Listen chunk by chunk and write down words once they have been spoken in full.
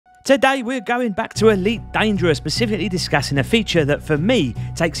Today we're going back to Elite Dangerous, specifically discussing a feature that for me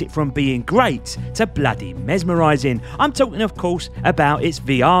takes it from being great to bloody mesmerising. I'm talking of course about its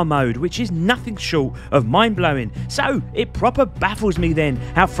VR mode, which is nothing short of mind-blowing. So it proper baffles me then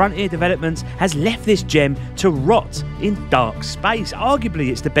how Frontier Developments has left this gem to rot in dark space. Arguably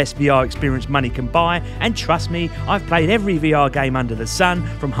it's the best VR experience money can buy, and trust me, I've played every VR game under the sun,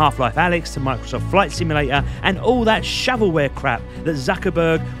 from Half-Life Alyx to Microsoft Flight Simulator and all that shovelware crap that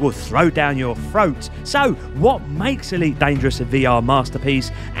Zuckerberg will throw down your throat. So what makes Elite Dangerous a VR masterpiece,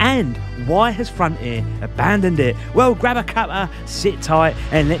 and why has Frontier abandoned it? Well, grab a cuppa, sit tight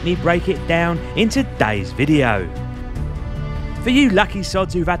and let me break it down in today's video. For you lucky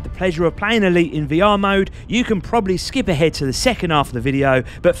sods who've had the pleasure of playing Elite in VR mode, you can probably skip ahead to the second half of the video,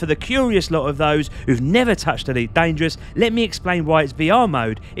 but for the curious lot of those who've never touched Elite Dangerous, let me explain why its VR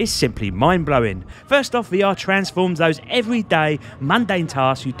mode is simply mind-blowing. First off, VR transforms those everyday, mundane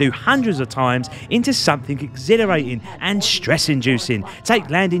tasks you do hundreds of times into something exhilarating and stress-inducing. Take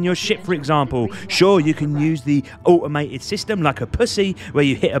landing your ship for example. Sure, you can use the automated system like a pussy, where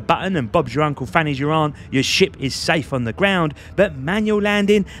you hit a button and Bob's your uncle, Fanny's your aunt, your ship is safe on the ground. But manual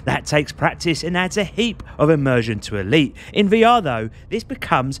landing, that takes practice and adds a heap of immersion to Elite. In VR though, this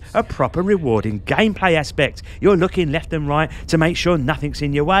becomes a proper rewarding gameplay aspect. You're looking left and right to make sure nothing's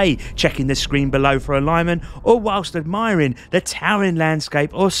in your way, checking the screen below for alignment, or whilst admiring the towering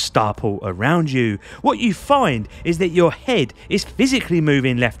landscape or starport around you. What you find is that your head is physically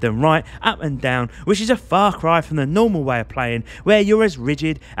moving left and right, up and down, which is a far cry from the normal way of playing, where you're as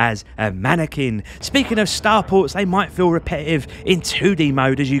rigid as a mannequin. Speaking of starports, they might feel repetitive in 2D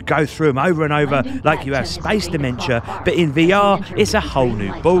mode as you go through them over and over like you have space dementia, but in VR it's a whole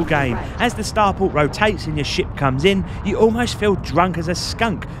new ball game. As the starport rotates and your ship comes in, you almost feel drunk as a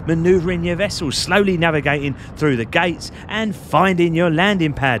skunk, manoeuvring your vessel, slowly navigating through the gates and finding your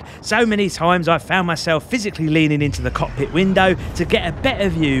landing pad. So many times I found myself physically leaning into the cockpit window to get a better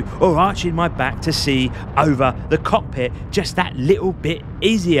view, or arching my back to see over the cockpit just that little bit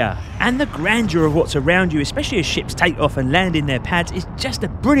easier. And the grandeur of what's around you, especially as ships take off and land in their pads, is just a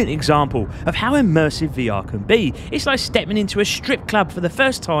brilliant example of how immersive VR can be. It's like stepping into a strip club for the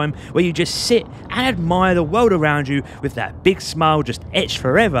first time, where you just sit and admire the world around you with that big smile just etched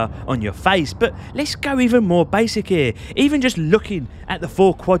forever on your face. But let's go even more basic here. Even just looking at the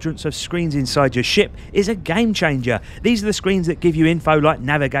 4 quadrants of screens inside your ship is a game changer. These are the screens that give you info like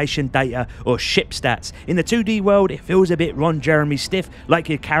navigation data or ship stats. In the 2D world it feels a bit Ron Jeremy stiff, like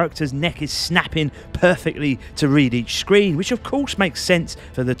your character's neck is snapping perfectly to read each screen, which of course makes sense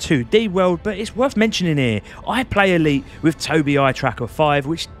for the 2D world, but it's worth mentioning here. I play Elite with Tobi Eye Tracker 5,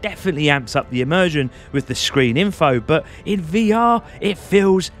 which definitely amps up the immersion with the screen info, but in VR it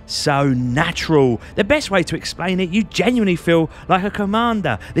feels so natural. The best way to explain it, you genuinely feel like a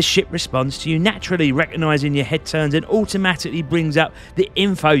commander. The ship responds to you naturally, recognising your head turns and automatically brings up the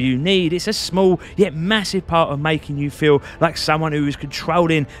info you need. It's a small yet massive part of making you feel like someone who is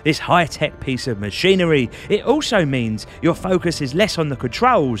controlling this high-tech piece of machinery. It also means your focus is less on the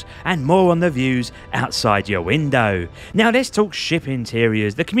controls and more on the views outside your window. Now let's talk ship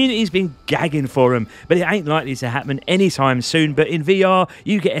interiors. The community's been gagging for them, but it ain't likely to happen anytime soon. But in VR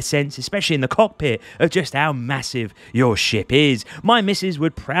you get a sense, especially in the cockpit, of just how massive your ship is. My missus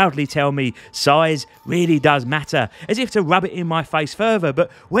would proudly tell me size really does matter, as if to rub it in my face further,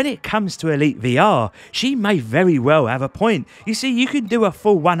 but when it comes to Elite VR, she may very well have a point. You see, you can do a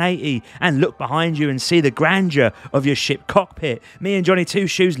full 180 and look behind you and see the grandeur of your ship cockpit. Me and Johnny Two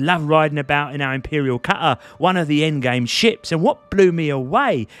Shoes love riding about in our Imperial Cutter, one of the endgame ships, and what blew me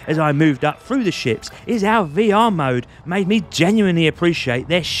away as I moved up through the ships is how VR mode made me genuinely appreciate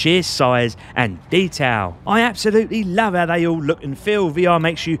their sheer size and detail. I absolutely love how they all look and feel. VR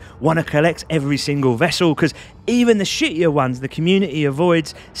makes you want to collect every single vessel, because even the shittier ones the community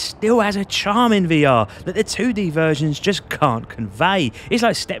avoids still has a charm in VR that the 2D versions just can't convey. It's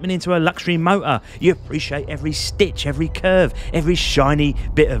like stepping into a luxury motor. You appreciate every stitch, every curve, every shiny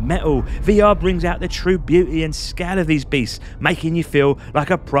bit of metal. VR brings out the true beauty and scale of these beasts, making you feel like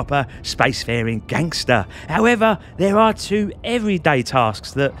a proper spacefaring gangster. However, there are 2 everyday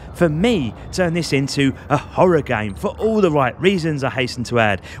tasks that, for me, turn this into a horror game for all the right reasons, I hasten to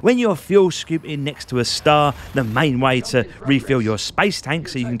add. When you're fuel scooping next to a star, the main way to refill your space tank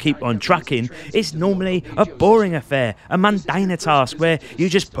so you can keep on trucking, it's normally a boring affair, a mundane task where you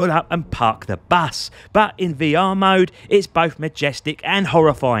just pull up and park the bus. But in VR mode, it's both majestic and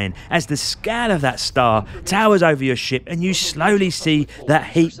horrifying as the scale of that star towers over your ship and you slowly see that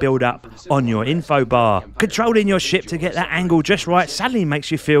heat build up on your info bar. Controlling your ship to get that angle just right suddenly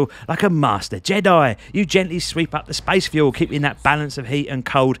makes you feel like a master Jedi. You gently sweep up the space fuel, keeping that balance of heat and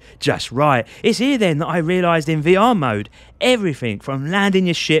cold just right. It's here then that I realised in VR mode, everything from landing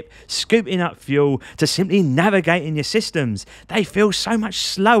your ship, scooping up fuel, to simply navigating your systems, they feel so much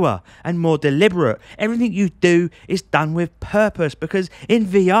slower and more deliberate. Everything you do is done with purpose because in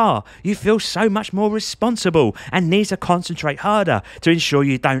VR you feel so much more responsible and need to concentrate harder to ensure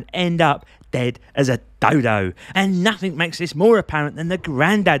you don't end up dead as a dodo. And nothing makes this more apparent than the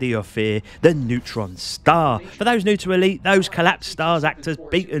granddaddy of fear, the neutron star. For those new to Elite, those collapsed stars act as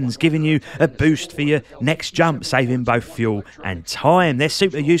beacons, giving you a boost for your next jump, saving both fuel and time. They're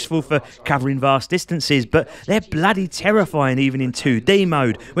super useful for covering vast distances, but they're bloody terrifying even in 2D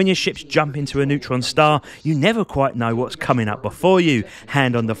mode. When your ships jump into a neutron star, you never quite know what's coming up before you.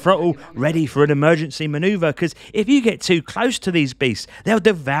 Hand on the throttle, ready for an emergency maneuver, because if you get too close to these beasts, they'll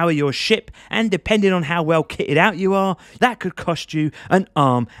devour your ship, and depending on how well kitted out you are, that could cost you an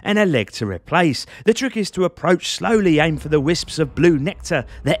arm and a leg to replace. The trick is to approach slowly, aim for the wisps of blue nectar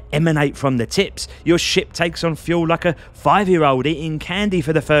that emanate from the tips. Your ship takes on fuel like a 5-year-old eating candy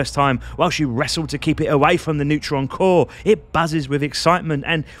for the first time whilst you wrestle to keep it away from the neutron core. It buzzes with excitement,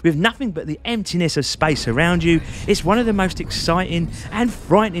 and with nothing but the emptiness of space around you, it's one of the most exciting and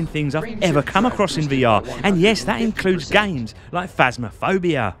frightening things I've ever come across in VR. And yes, that includes games like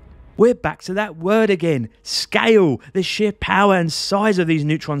Phasmophobia. We're back to that word again, scale. The sheer power and size of these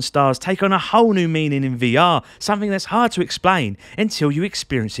neutron stars take on a whole new meaning in VR, something that's hard to explain until you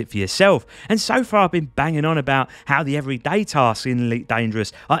experience it for yourself. And so far I've been banging on about how the everyday tasks in Elite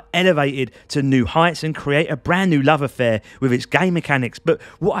Dangerous are elevated to new heights and create a brand new love affair with its game mechanics, but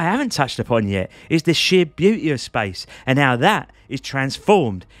what I haven't touched upon yet is the sheer beauty of space and how that is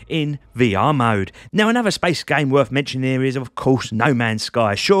transformed in VR mode. Now, another space game worth mentioning here is, of course, No Man's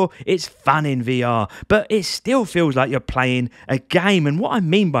Sky. Sure, it's fun in VR, but it still feels like you're playing a game. And what I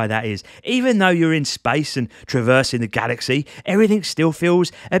mean by that is, even though you're in space and traversing the galaxy, everything still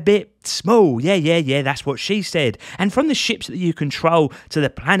feels a bit small. Yeah, that's what she said. And from the ships that you control to the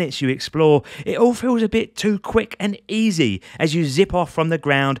planets you explore, it all feels a bit too quick and easy as you zip off from the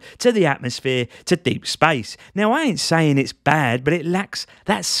ground to the atmosphere to deep space. Now, I ain't saying it's bad, but it lacks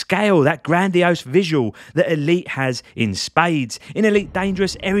that scale, that grandiose visual that Elite has in spades. In Elite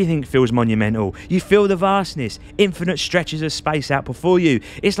Dangerous, everything feels monumental. You feel the vastness, infinite stretches of space out before you.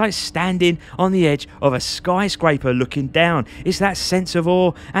 It's like standing on the edge of a skyscraper looking down. It's that sense of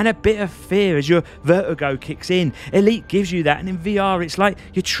awe and a bit of fear as your vertigo kicks in. Elite gives you that, and in VR it's like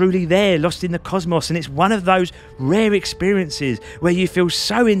you're truly there, lost in the cosmos, and it's one of those rare experiences where you feel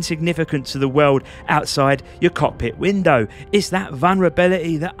so insignificant to the world outside your cockpit window. It's that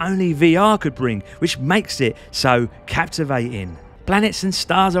vulnerability that only VR could bring, which makes it so captivating. Planets and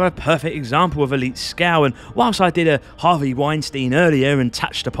stars are a perfect example of Elite's scale, and whilst I did a Harvey Weinstein earlier and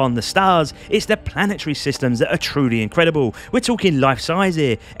touched upon the stars, it's the planetary systems that are truly incredible. We're talking life-size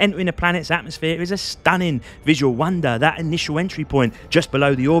here. Entering a planet's atmosphere is a stunning visual wonder. That initial entry point just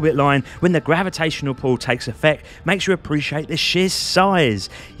below the orbit line, when the gravitational pull takes effect, makes you appreciate the sheer size.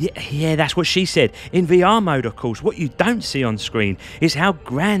 Yeah, that's what she said. In VR mode, of course, what you don't see on screen is how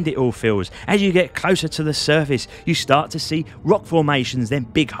grand it all feels. As you get closer to the surface, you start to see rock formations, then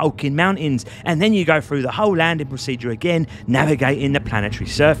big hulking mountains, and then you go through the whole landing procedure again, navigating the planetary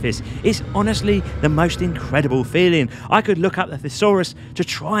surface. It's honestly the most incredible feeling. I could look up the thesaurus to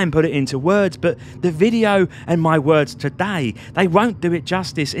try and put it into words, but the video and my words today, they won't do it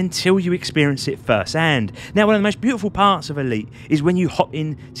justice until you experience it firsthand. Now, one of the most beautiful parts of Elite is when you hop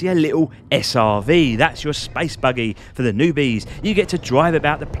into your little SRV. That's your space buggy for the newbies. You get to drive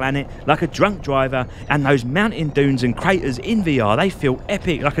about the planet like a drunk driver, and those mountain dunes and craters in VR, they feel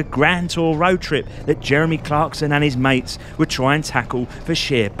epic, like a grand tour road trip that Jeremy Clarkson and his mates would try and tackle for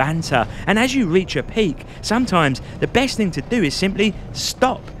sheer banter. And as you reach a peak, sometimes the best thing to do is simply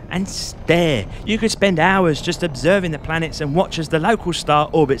stop and stare. You could spend hours just observing the planets and watch as the local star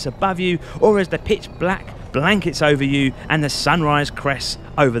orbits above you, or as the pitch black blankets over you and the sunrise crests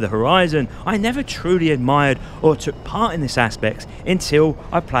over the horizon. I never truly admired or took part in this aspect until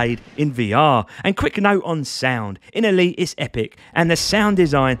I played in VR. And quick note on sound. In Elite it's epic and the sound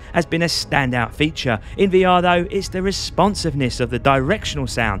design has been a standout feature. In VR though, it's the responsiveness of the directional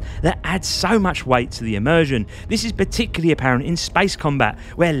sound that adds so much weight to the immersion. This is particularly apparent in space combat,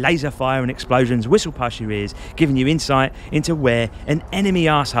 where laser fire and explosions whistle past your ears, giving you insight into where an enemy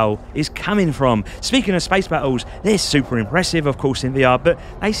arsehole is coming from. Speaking of space battles, they're super impressive of course in VR, but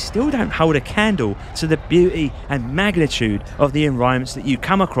they still don't hold a candle to the beauty and magnitude of the environments that you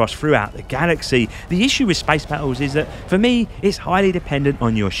come across throughout the galaxy. The issue with space battles is that for me it's highly dependent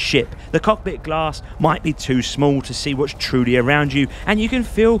on your ship. The cockpit glass might be too small to see what's truly around you, and you can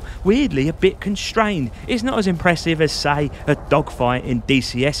feel weirdly a bit constrained. It's not as impressive as say a dogfight in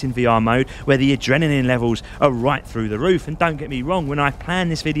DCS in VR mode, where the adrenaline levels are right through the roof. And don't get me wrong, when I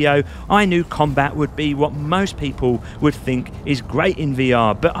planned this video I knew combat would be what most people would think is great in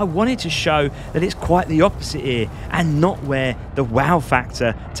VR, but I wanted to show that it's quite the opposite here and not where the wow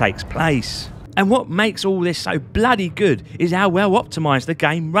factor takes place. And what makes all this so bloody good is how well optimised the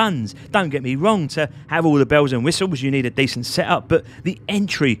game runs. Don't get me wrong, to have all the bells and whistles you need a decent setup, but the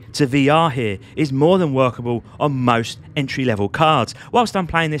entry to VR here is more than workable on most entry level cards. Whilst I'm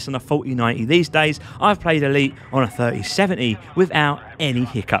playing this on a 4090 these days, I've played Elite on a 3070 without any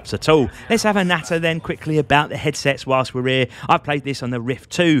hiccups at all. Let's have a natter then quickly about the headsets whilst we're here. I've played this on the Rift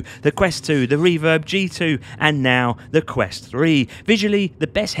 2, the Quest 2, the Reverb G2 and now the Quest 3. Visually, the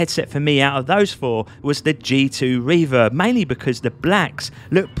best headset for me out of those four was the G2 Reverb, mainly because the blacks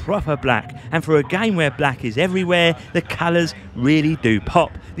look proper black, and for a game where black is everywhere, the colours really do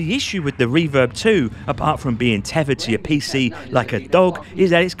pop. The issue with the Reverb 2, apart from being tethered to your PC like a dog, is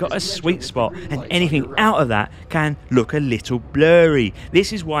that it's got a sweet spot and anything out of that can look a little blurry.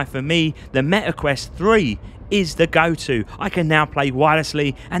 This is why for me the Meta Quest 3 is the go-to. I can now play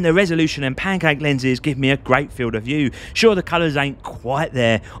wirelessly and the resolution and pancake lenses give me a great field of view. Sure, the colours ain't quite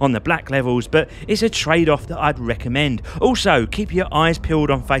there on the black levels, but it's a trade-off that I'd recommend. Also, keep your eyes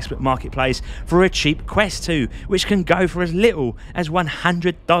peeled on Facebook Marketplace for a cheap Quest 2, which can go for as little as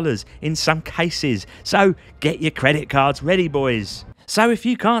 $100 in some cases. So get your credit cards ready, boys. So if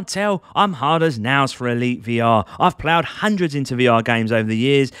you can't tell, I'm hard as nails for Elite VR. I've ploughed hundreds into VR games over the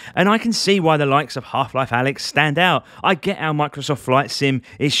years, and I can see why the likes of Half-Life Alyx stand out. I get how Microsoft Flight Sim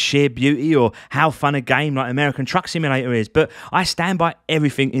is sheer beauty, or how fun a game like American Truck Simulator is, but I stand by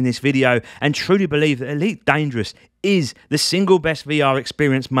everything in this video and truly believe that Elite Dangerous is the single best VR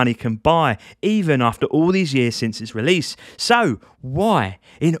experience money can buy, even after all these years since its release. So why,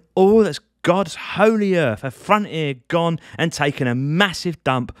 in all that's God's holy earth, have Frontier gone and taken a massive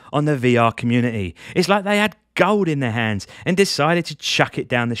dump on the VR community? It's like they had gold in their hands and decided to chuck it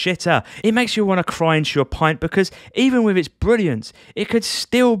down the shitter. It makes you want to cry into your pint, because even with its brilliance, it could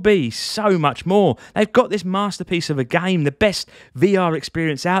still be so much more. They've got this masterpiece of a game, the best VR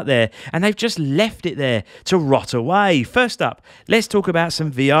experience out there, and they've just left it there to rot away. First up, let's talk about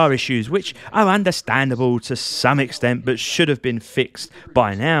some VR issues, which are understandable to some extent, but should have been fixed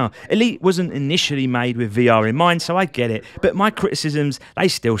by now. Elite wasn't initially made with VR in mind, so I get it, but my criticisms, they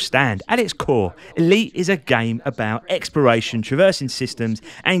still stand. At its core, Elite is a game about exploration, traversing systems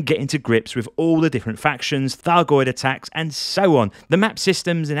and getting to grips with all the different factions, Thargoid attacks and so on. The map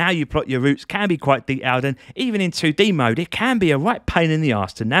systems and how you plot your routes can be quite detailed, and even in 2D mode it can be a right pain in the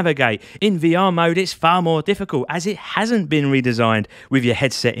arse to navigate. In VR mode it's far more difficult, as it hasn't been redesigned with your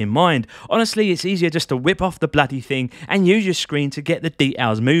headset in mind. Honestly, it's easier just to whip off the bloody thing and use your screen to get the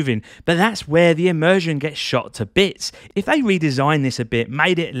details moving, but that's where the immersion gets shot to bits. If they redesigned this a bit,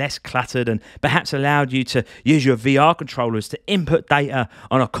 made it less cluttered and perhaps allowed you to use your VR controllers to input data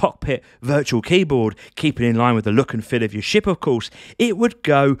on a cockpit virtual keyboard, keeping in line with the look and feel of your ship of course, it would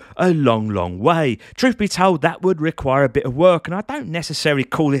go a long way. Truth be told, that would require a bit of work, and I don't necessarily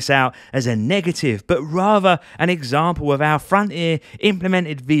call this out as a negative, but rather an example of how Frontier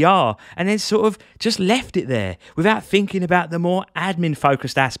implemented VR and then sort of just left it there without thinking about the more admin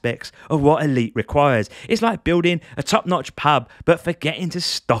focused aspects of what Elite requires. It's like building a top-notch pub but forgetting to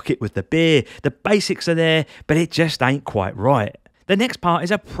stock it with the beer. The basics are there, but it just ain't quite right. The next part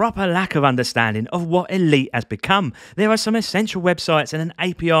is a proper lack of understanding of what Elite has become. There are some essential websites and an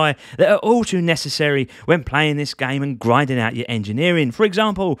API that are all too necessary when playing this game and grinding out your engineering. For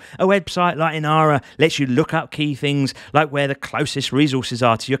example, a website like Inara lets you look up key things like where the closest resources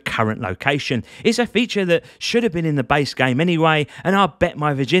are to your current location. It's a feature that should have been in the base game anyway, and I'll bet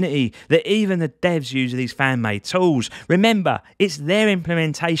my virginity that even the devs use these fan-made tools. Remember, it's their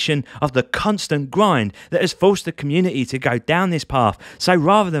implementation of the constant grind that has forced the community to go down this path path. So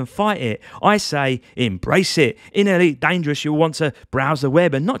rather than fight it, I say embrace it. In Elite Dangerous, you'll want to browse the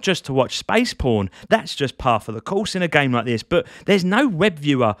web and not just to watch space porn. That's just par for the course in a game like this, but there's no web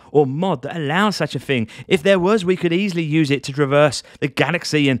viewer or mod that allows such a thing. If there was, we could easily use it to traverse the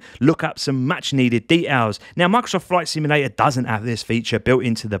galaxy and look up some much needed details. Now, Microsoft Flight Simulator doesn't have this feature built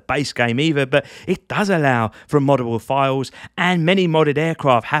into the base game either, but it does allow for moddable files, and many modded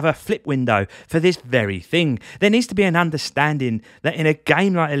aircraft have a flip window for this very thing. There needs to be an understanding that in a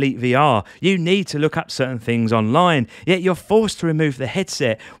game like Elite VR, you need to look up certain things online, yet you're forced to remove the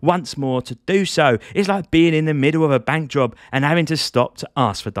headset once more to do so. It's like being in the middle of a bank job and having to stop to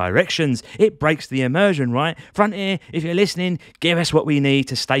ask for directions. It breaks the immersion, right? Frontier, if you're listening, give us what we need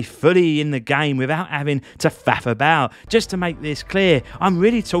to stay fully in the game without having to faff about. Just to make this clear, I'm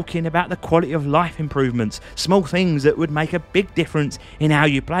really talking about the quality of life improvements, small things that would make a big difference in how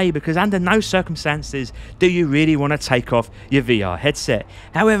you play, because under no circumstances do you really want to take off your VR headset.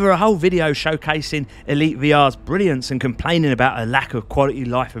 However, a whole video showcasing Elite VR's brilliance and complaining about a lack of quality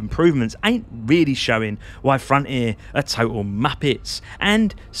life improvements ain't really showing why Frontier are total muppets.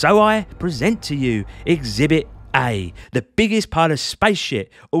 And so I present to you Exhibit A, the biggest part of space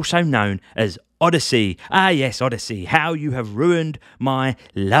shit, also known as Odyssey. Ah yes, Odyssey, how you have ruined my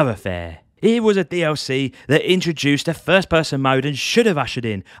love affair. It was a DLC that introduced a first-person mode and should have ushered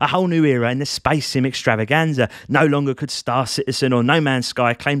in a whole new era in the space sim extravaganza. No longer could Star Citizen or No Man's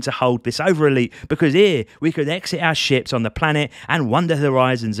Sky claim to hold this over Elite, because here we could exit our ships on the planet and wander the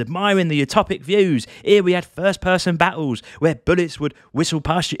horizons, admiring the utopic views. Here we had first-person battles where bullets would whistle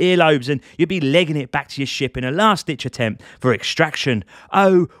past your earlobes and you'd be legging it back to your ship in a last-ditch attempt for extraction.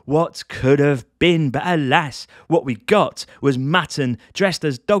 Oh, what could have been, but alas, what we got was mutton dressed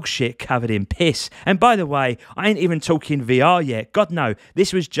as dog shit covered in piss. And by the way, I ain't even talking VR yet. God no,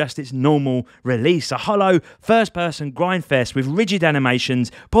 this was just its normal release, a hollow first-person grindfest with rigid animations,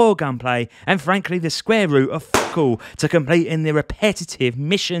 poor gunplay, and frankly the square root of fuck all to completing the repetitive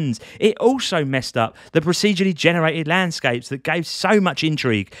missions. It also messed up the procedurally generated landscapes that gave so much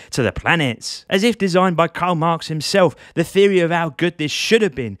intrigue to the planets. As if designed by Karl Marx himself, the theory of how good this should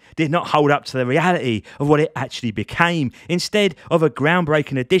have been did not hold up to the reality of what it actually became. Instead of a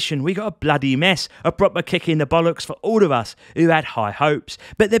groundbreaking addition, we got a bloody mess, a proper kick in the bollocks for all of us who had high hopes.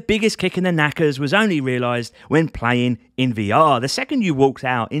 But the biggest kick in the knackers was only realised when playing in VR. The second you walked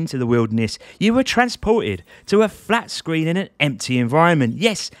out into the wilderness, you were transported to a flat screen in an empty environment.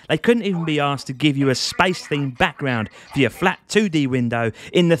 Yes, they couldn't even be asked to give you a space-themed background for your flat 2D window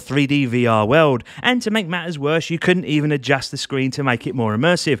in the 3D VR world. And to make matters worse, you couldn't even adjust the screen to make it more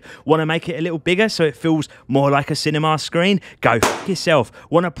immersive. Want to make it a little bigger so it feels more like a cinema screen? Go f*** yourself.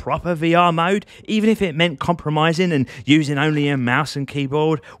 Want a proper VR mode, even if it meant compromising and using only a mouse and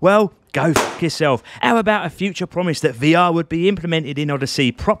keyboard? Well, go f*** yourself. How about a future promise that VR would be implemented in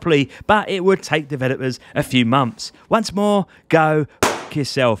Odyssey properly, but it would take developers a few months? Once more, go f***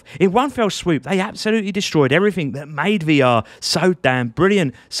 yourself. In one fell swoop, they absolutely destroyed everything that made VR so damn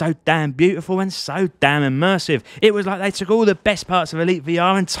brilliant, so damn beautiful, and so damn immersive. It was like they took all the best parts of Elite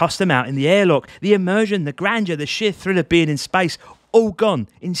VR and tossed them out in the airlock. The immersion, the grandeur, the sheer thrill of being in space, all gone.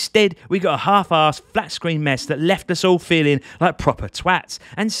 Instead, we got a half-assed flat-screen mess that left us all feeling like proper twats.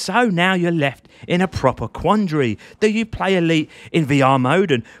 And so now you're left in a proper quandary. Do you play Elite in VR mode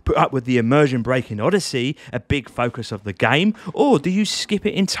and put up with the immersion-breaking Odyssey, a big focus of the game? Or do you skip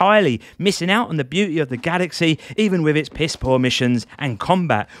it entirely, missing out on the beauty of the galaxy, even with its piss-poor missions and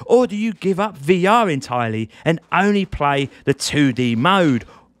combat? Or do you give up VR entirely and only play the 2D mode?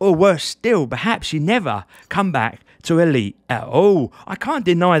 Or worse still, perhaps you never come back to Elite at all. I can't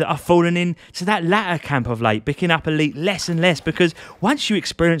deny that I've fallen into that latter camp of late, picking up Elite less and less, because once you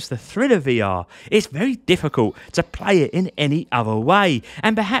experience the thrill of VR, it's very difficult to play it in any other way.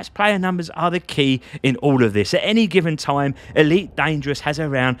 And perhaps player numbers are the key in all of this. At any given time, Elite Dangerous has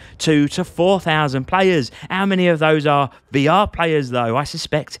around 2,000 to 4,000 players. How many of those are VR players though? I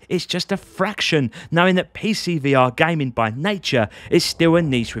suspect it's just a fraction, knowing that PC VR gaming by nature is still a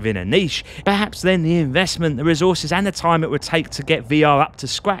niche within a niche. Perhaps then the investment, the resources and the time it would take to get VR up to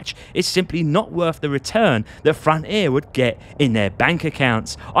scratch is simply not worth the return that Frontier would get in their bank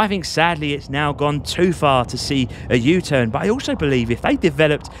accounts. I think sadly it's now gone too far to see a U-turn, but I also believe if they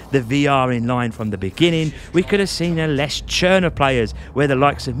developed the VR in line from the beginning, we could have seen a less churn of players, where the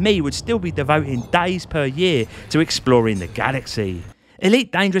likes of me would still be devoting days per year to exploring the galaxy.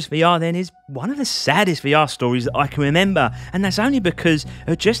 Elite Dangerous VR then is one of the saddest VR stories that I can remember, and that's only because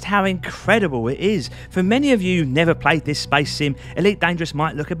of just how incredible it is. For many of you who never played this space sim, Elite Dangerous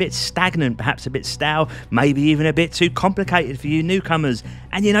might look a bit stagnant, perhaps a bit stale, maybe even a bit too complicated for you newcomers.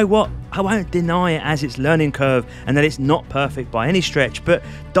 And you know what? I won't deny it as its learning curve and that it's not perfect by any stretch, but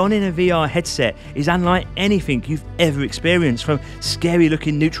donning a VR headset is unlike anything you've ever experienced, from scary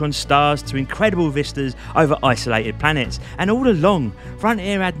looking neutron stars to incredible vistas over isolated planets. And all along,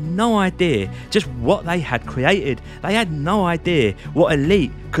 Frontier had no idea just what they had created. They had no idea what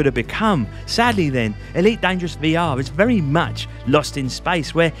Elite could have become. Sadly then, Elite Dangerous VR is very much lost in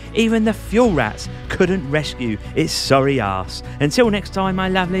space, where even the fuel rats couldn't rescue its sorry arse. Until next time, my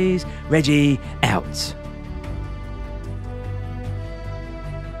lovelies, Reggie out.